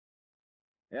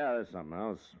Yeah, there's something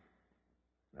else.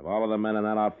 Have all of the men in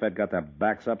that outfit got their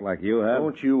backs up like you have?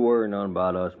 Don't you worry none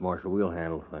about us, Marshal. We'll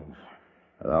handle things.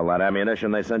 With all that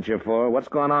ammunition they sent you for? What's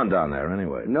going on down there,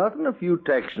 anyway? Nothing a few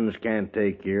Texans can't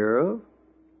take care of.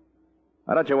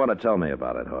 Why don't you want to tell me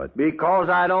about it, Hoyt? Because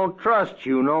I don't trust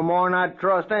you no more than I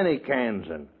trust any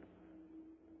Kansan.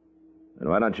 Then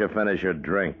why don't you finish your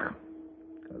drink?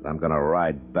 Because I'm going to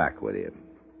ride back with you.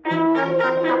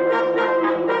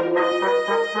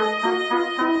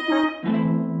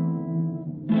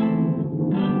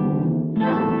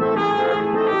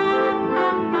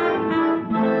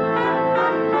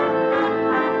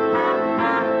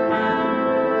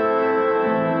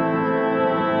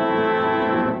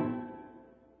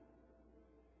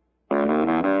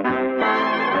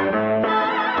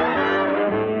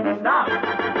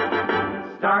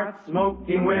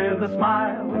 Smoking with a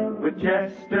smile, with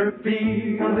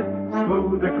Chesterfield.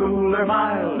 Smoother, cooler,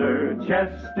 milder,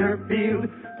 Chesterfield.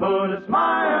 Put a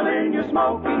smile in your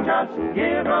smoking, just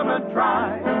give 'em a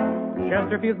try.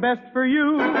 Chesterfield's best for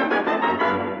you,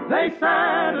 they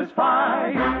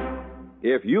satisfy.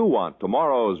 If you want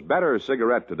tomorrow's better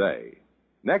cigarette today,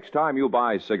 next time you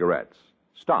buy cigarettes,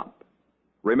 stop.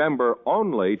 Remember,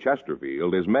 only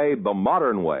Chesterfield is made the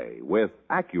modern way with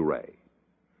Accuray.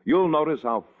 You'll notice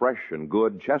how fresh and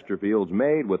good Chesterfield's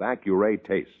made with Accuray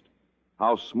taste,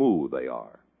 how smooth they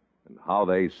are, and how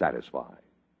they satisfy.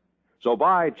 So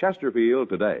buy Chesterfield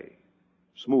today.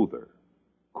 Smoother,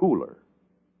 cooler,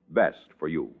 best for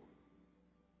you.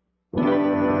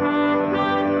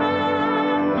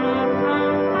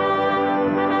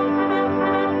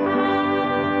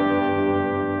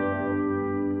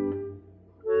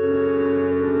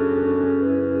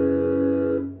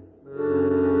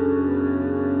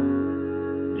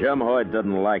 Jim Hoyt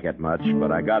didn't like it much,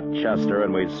 but I got Chester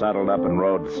and we saddled up and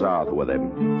rode south with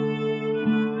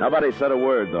him. Nobody said a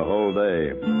word the whole day.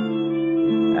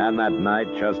 And that night,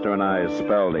 Chester and I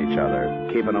spelled each other,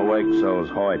 keeping awake so's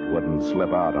Hoyt wouldn't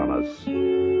slip out on us. He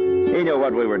knew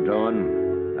what we were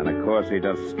doing, and of course he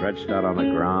just stretched out on the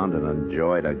ground and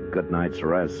enjoyed a good night's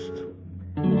rest.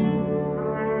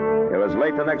 It was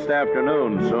late the next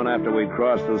afternoon, soon after we'd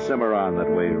crossed the Cimarron, that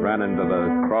we ran into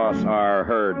the Cross R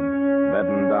herd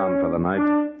bedding down for the night.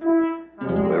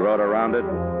 We rode around it,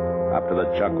 up to the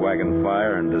chuck wagon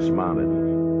fire, and dismounted.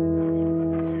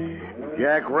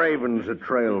 Jack Raven's the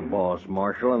trail boss,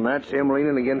 Marshal, and that's him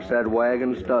leaning against that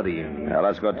wagon studying. Now,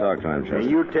 let's go talk to him, Chester. And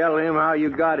you tell him how you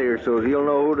got here so he'll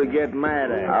know who to get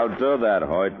mad at. I'll do that,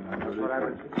 Hoyt.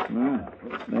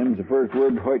 Them's the first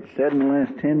word Hoyt said in the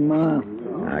last 10 miles.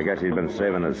 I guess he's been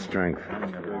saving his strength.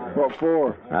 What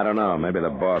for? I don't know. Maybe the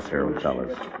boss here will tell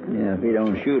us. Yeah, if he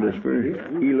don't shoot us first.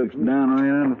 He looks downright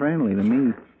unfriendly to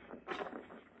me.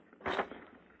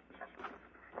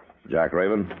 Jack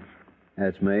Raven?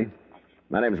 That's me.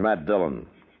 My name's Matt Dillon.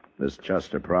 This is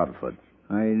Chester Proudfoot.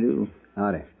 How you do?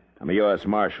 Howdy. I'm a U.S.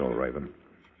 Marshal, Raven.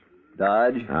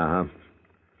 Dodge? Uh-huh.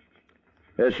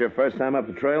 This your first time up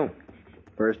the trail?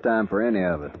 First time for any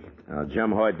of it. Now,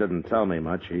 Jim Hoyt didn't tell me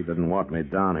much. He didn't want me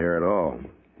down here at all.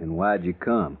 And why'd you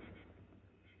come?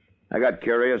 I got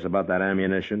curious about that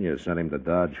ammunition you sent him to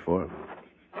Dodge for.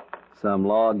 Some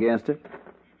law against it?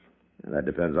 That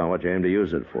depends on what you aim to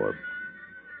use it for.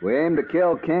 We aim to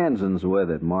kill Kansans with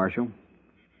it, Marshal.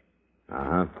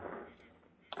 Uh-huh.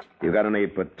 You got any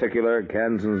particular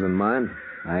Kansans in mind?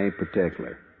 I ain't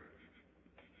particular.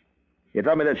 You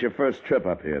told me that's your first trip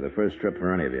up here, the first trip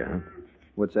for any of you, huh?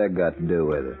 What's that got to do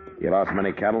with it? You lost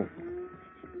many cattle?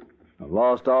 I've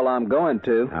lost all I'm going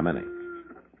to. How many?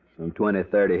 Some 20,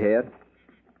 30 head.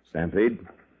 Stampede?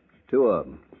 2 of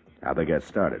them. How'd they get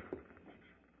started?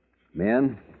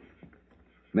 Men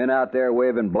out there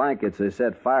waving blankets they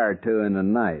set fire to in the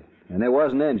night. And they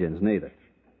wasn't Injuns, neither.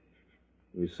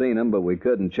 We seen them, but we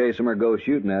couldn't chase them or go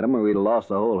shooting at them, or we'd have lost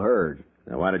the whole herd.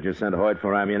 Now, why did you send Hoyt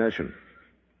for ammunition?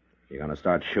 You gonna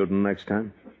start shooting next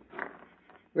time?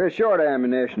 We're short of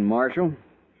ammunition, Marshal.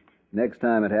 Next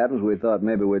time it happens, we thought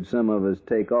maybe some of us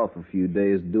take off a few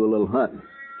days to do a little hunting.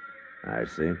 I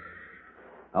see.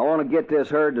 I want to get this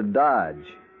herd to Dodge.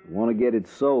 I want to get it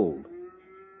sold.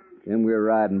 Then we're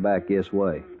riding back this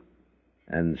way.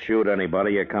 And shoot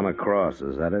anybody you come across,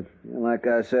 is that it? Like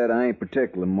I said, I ain't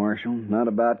particular, Marshal. Not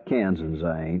about Kansans,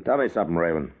 I ain't. Tell me something,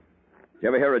 Raven. You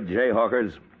ever hear of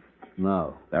jayhawkers?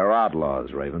 No. They're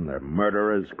outlaws, Raven. They're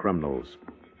murderers, criminals.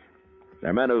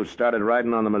 They're men who started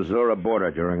riding on the Missouri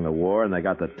border during the war, and they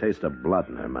got the taste of blood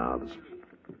in their mouths.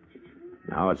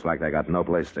 Now it's like they got no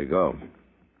place to go.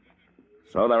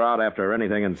 So they're out after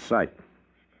anything in sight.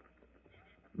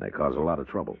 They cause a lot of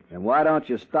trouble. And why don't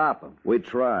you stop them? We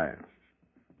try.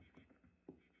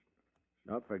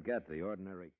 Don't forget the ordinary...